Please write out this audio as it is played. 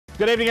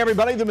Good evening,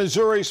 everybody. The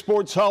Missouri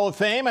Sports Hall of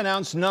Fame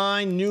announced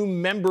 9 new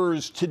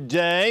members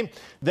today.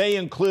 They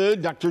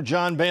include Dr.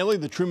 John Bailey,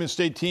 the Truman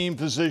State team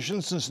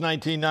physician since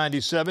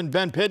 1997,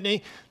 Ben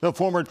Pitney, the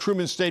former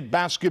Truman State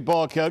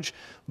basketball coach,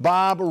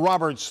 Bob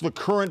Roberts, the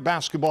current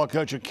basketball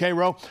coach at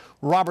Cairo.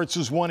 Roberts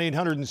has won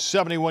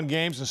 871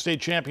 games and state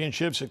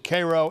championships at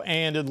Cairo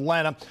and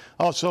Atlanta.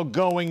 Also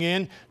going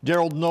in,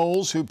 Daryl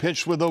Knowles, who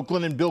pitched with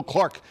Oakland, and Bill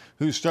Clark,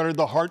 who started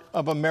the Heart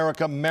of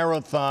America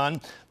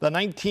Marathon. The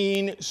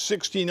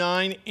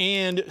 1969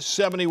 and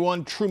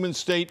 71 Truman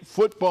State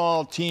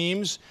football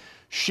teams.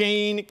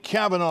 Shane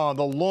Kavanaugh,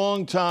 the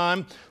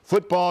longtime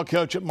football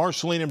coach at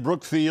Marceline and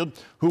Brookfield,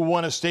 who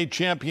won a state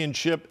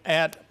championship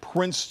at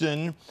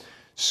Princeton.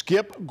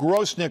 Skip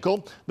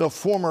Grossnickel, the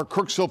former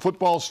Kirksville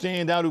football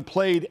standout who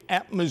played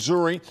at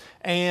Missouri,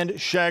 and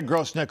Shag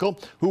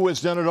Grossnickel, who has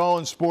done it all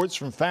in sports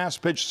from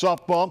fast-pitch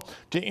softball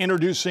to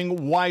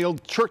introducing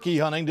wild turkey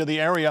hunting to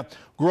the area.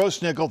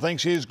 Grossnickel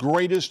thinks his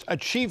greatest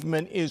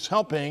achievement is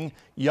helping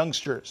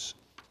youngsters.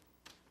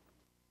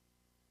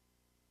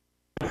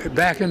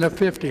 Back in the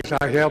 50s,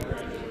 I helped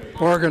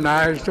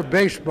organize the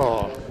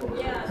baseball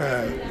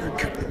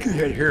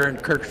here in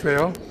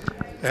Kirksville.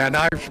 And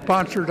I've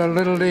sponsored a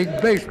Little League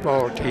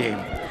baseball team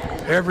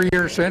every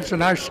year since,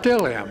 and I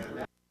still am.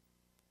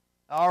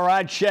 All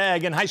right,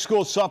 Shag. In high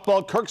school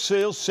softball,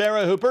 Kirksville's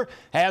Sarah Hooper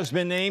has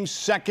been named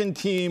second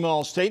team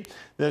All-State.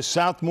 The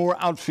Southmore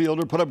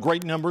outfielder put up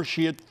great numbers.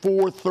 She hit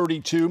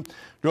 .432,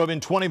 drove in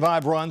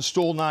 25 runs,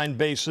 stole 9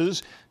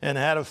 bases, and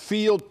had a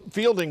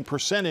fielding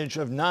percentage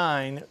of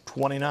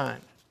 .929.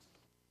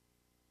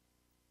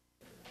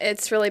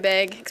 It's really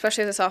big,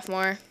 especially as a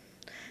sophomore.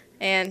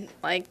 And,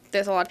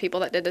 there's a lot of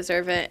people that did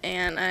deserve it,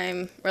 and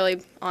I'm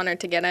really honored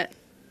to get it.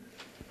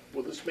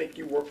 Will this make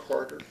you work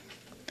harder?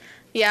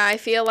 Yeah, I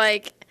feel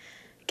like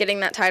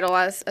getting that title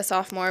as a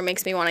sophomore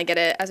makes me want to get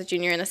it as a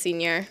junior and a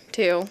senior,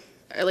 too,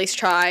 or at least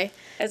try.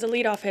 As a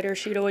leadoff hitter,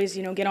 she'd always,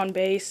 get on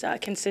base,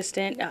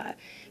 consistent.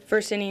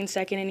 First inning,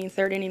 second inning,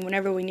 third inning,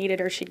 whenever we needed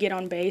her, she'd get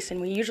on base,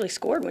 and we usually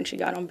scored when she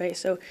got on base.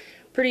 So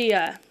pretty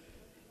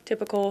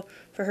typical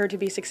for her to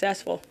be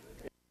successful.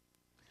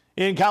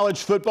 In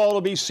college football,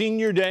 it'll be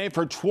senior day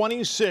for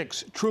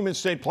 26 Truman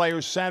State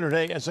players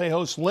Saturday as they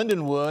host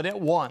Lindenwood at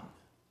 1.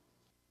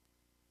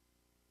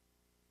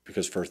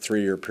 Because for a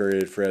 3-year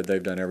period, Fred,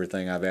 they've done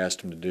everything I've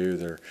asked them to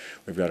do.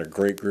 We've got a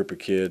great group of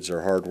kids.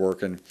 They're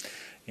hardworking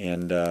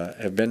and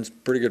have been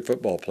pretty good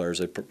football players.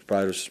 They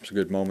provide us some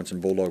good moments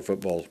in Bulldog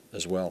football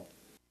as well.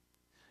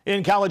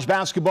 In college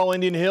basketball,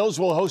 Indian Hills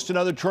will host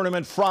another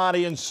tournament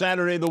Friday and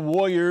Saturday. The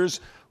Warriors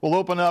will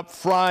open up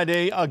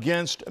Friday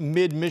against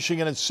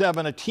Mid-Michigan at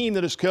 7, a team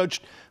that is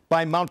coached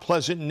by Mount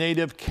Pleasant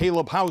native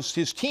Caleb House.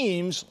 His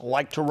teams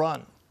like to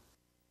run.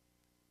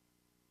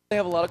 They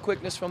have a lot of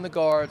quickness from the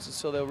guards, and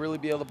so they'll really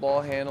be able to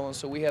ball handle, and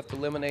so we have to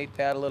eliminate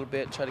that a little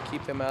bit, try to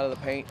keep them out of the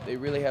paint. They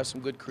really have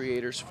some good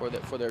creators for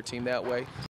their team that way.